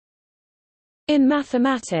In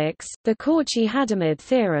mathematics, the Cauchy-Hadamard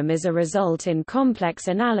theorem is a result in complex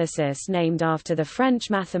analysis named after the French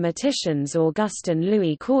mathematicians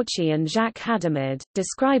Augustin-Louis Cauchy and Jacques Hadamard,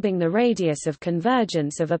 describing the radius of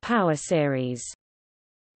convergence of a power series.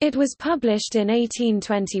 It was published in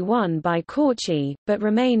 1821 by Cauchy, but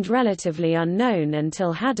remained relatively unknown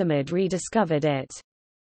until Hadamard rediscovered it.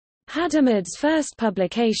 Hadamard's first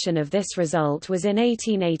publication of this result was in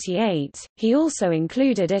 1888. He also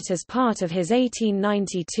included it as part of his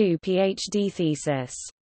 1892 PhD thesis.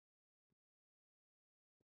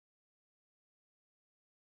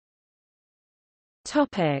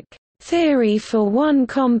 Topic: Theory for one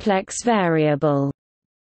complex variable.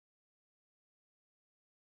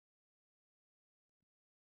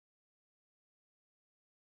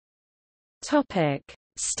 Topic: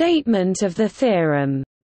 Statement of the theorem.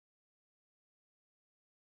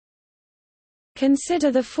 Consider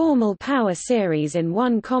the formal power series in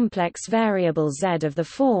one complex variable Z of the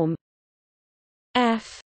form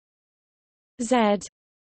f z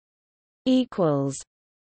equals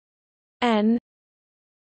n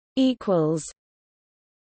equals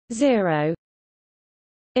 0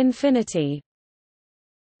 infinity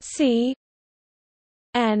c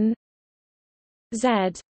n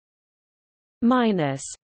z minus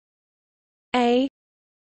a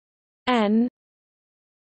n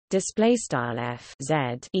display style f z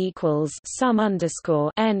equals sum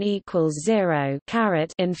underscore n equals 0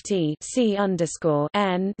 caret inf t c underscore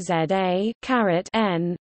n z a caret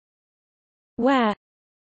n, where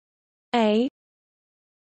a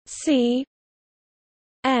c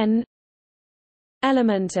n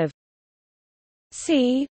element of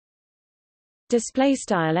c display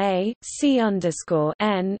style a c underscore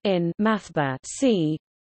n in mathbar c.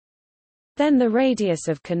 Then the radius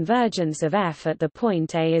of convergence of f at the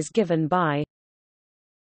point A is given by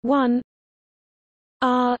 1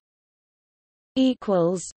 r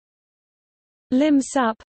equals lim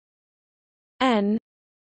sup n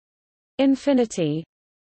infinity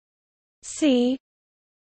c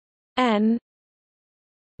n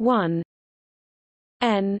 1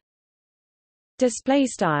 n display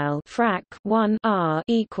style frac 1 r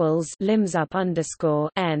equals lims up underscore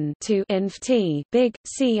n to inf t big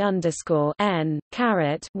c underscore n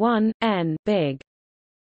caret 1 n big,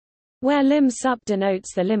 where lim sup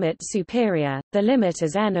denotes the limit superior, the limit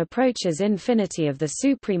as n approaches infinity of the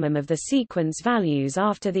supremum of the sequence values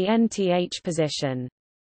after the nth position.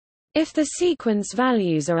 If the sequence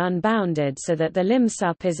values are unbounded so that the lim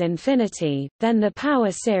sup is infinity, then the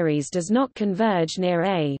power series does not converge near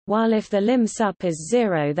A, while if the lim sup is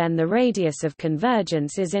 0 then the radius of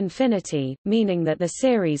convergence is infinity, meaning that the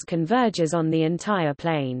series converges on the entire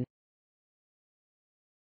plane.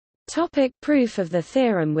 Topic: proof of the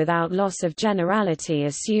theorem without loss of generality.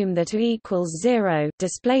 Assume that A equals 0,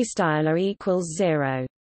 display style A equals 0.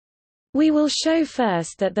 We will show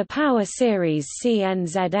first that the power series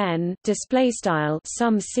CnZn display style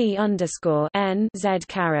sum c underscore n z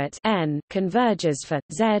caret n converges for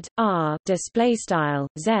z r display style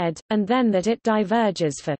z, and then that it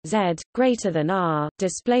diverges for z greater than r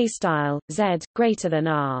display style z greater than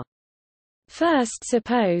r. First,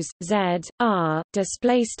 suppose z r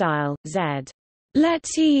display style z. Let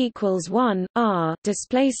t equals 1 r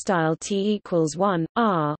display style t equals 1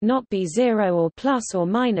 r not be 0 or plus or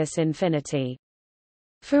minus infinity.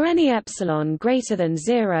 For any epsilon greater than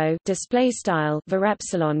 0 display style var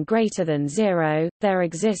epsilon greater than 0, there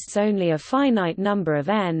exists only a finite number of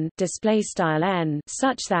n display style n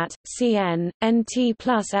such that cn nt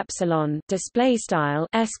plus epsilon display style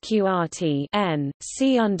sqrt n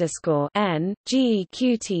c underscore n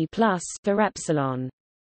geqt plus var epsilon.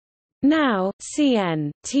 Now, Cn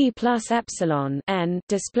t plus epsilon n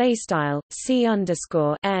display style c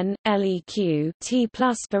underscore n leq t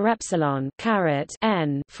plus var epsilon caret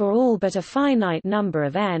n for all but a finite number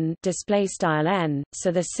of n display style n. So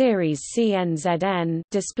the series Cnzn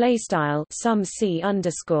display style sum c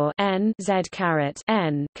underscore n z caret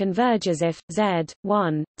n converges if z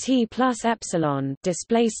 1 t plus epsilon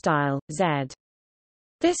display style z.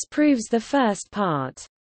 This proves the first part.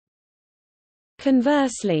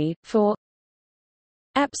 Conversely, for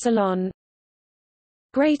epsilon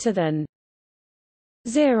greater than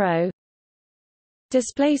 0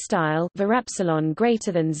 display style var epsilon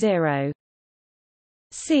greater than 0,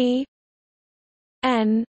 c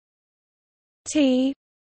n t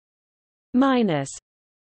minus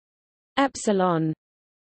epsilon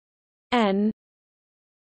n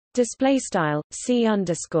display style c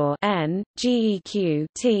underscore n geq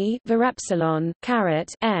t var epsilon caret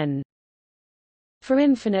n. For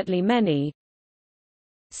infinitely many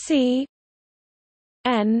c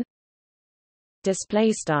n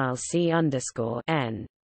display style C_n.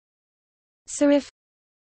 So if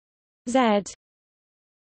Z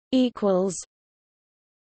equals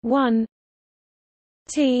 1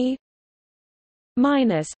 T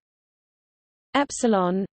minus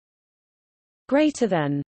epsilon greater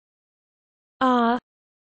than R,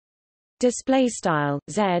 display style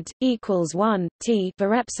Z equals 1 T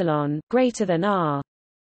for epsilon greater than R,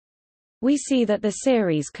 we see that the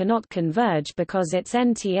series cannot converge because its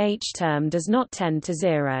nth term does not tend to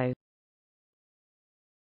 0.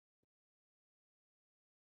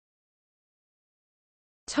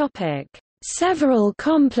 Topic: Several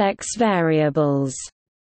complex variables.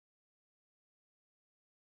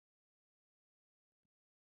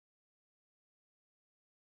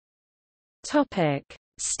 Topic: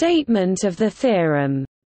 Statement of the theorem.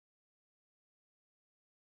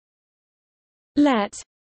 Let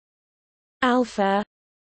alpha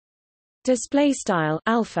display style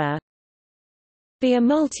alpha be a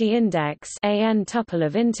multi-index an tuple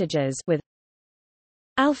of integers with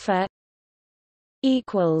alpha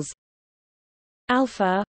equals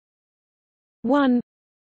alpha 1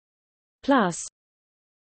 plus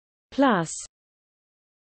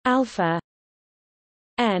alpha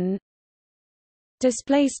n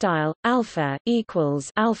display style alpha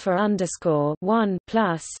equals alpha underscore 1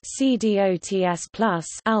 plus cdots plus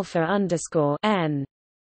alpha underscore n.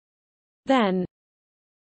 Then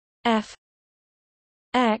f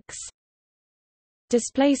x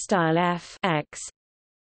display style f x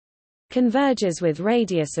converges with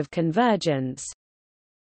radius of convergence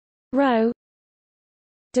rho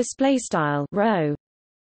display style rho,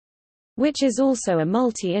 which is also a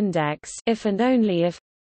multi-index if and only if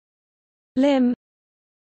lim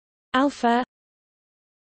alpha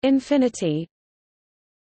infinity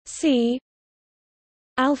c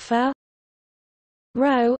alpha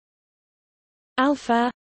rho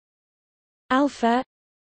alpha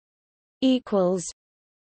equals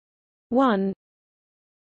 1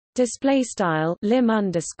 display style lim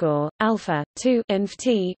underscore alpha 2 inf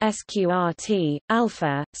t sqrt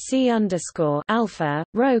alpha c underscore alpha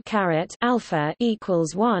rho caret alpha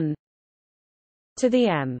equals 1 to the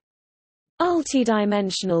m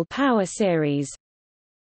multidimensional power series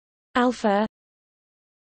alpha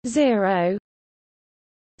 0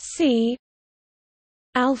 c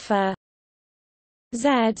alpha z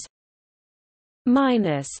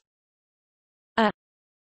minus a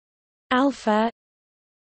alpha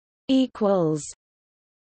equals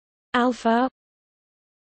alpha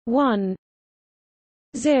 1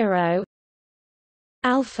 0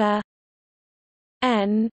 alpha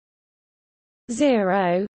n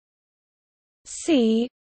 0 c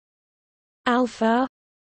alpha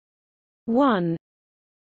 1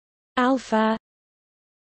 alpha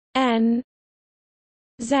n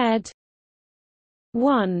z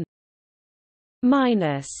 1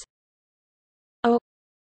 minus a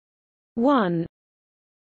 1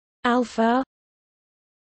 alpha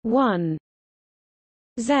 1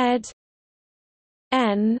 z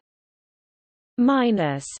n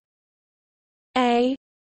minus a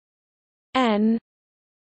n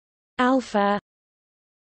alpha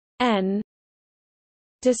n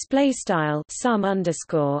display style sum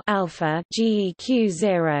underscore alpha geq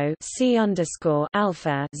 0 c underscore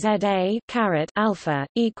alpha za caret alpha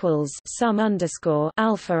equals sum underscore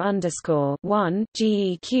alpha 1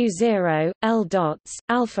 geq 0 l dots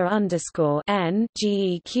alpha underscore n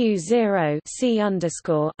geq 0 c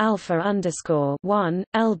underscore alpha 1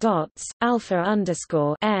 l dots alpha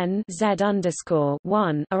underscore n z underscore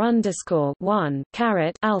 1 a underscore 1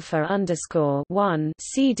 caret alpha underscore 1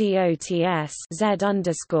 c dots z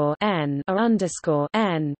underscore n a underscore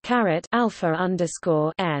n caret alpha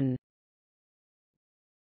underscore n.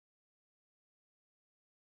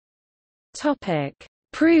 Topic: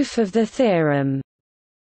 Proof of the theorem.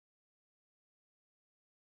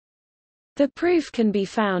 The proof can be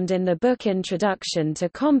found in the book Introduction to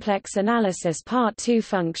Complex Analysis Part 2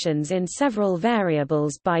 Functions in Several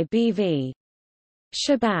Variables by B.V.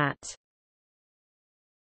 Shabat.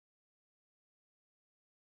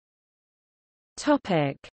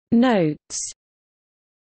 Topic Notes.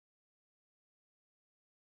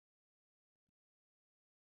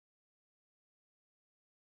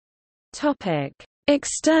 Topic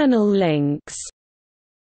External links.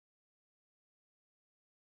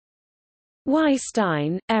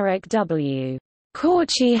 Weisstein, Eric W.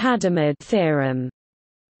 Cauchy-Hadamard theorem.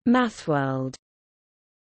 MathWorld.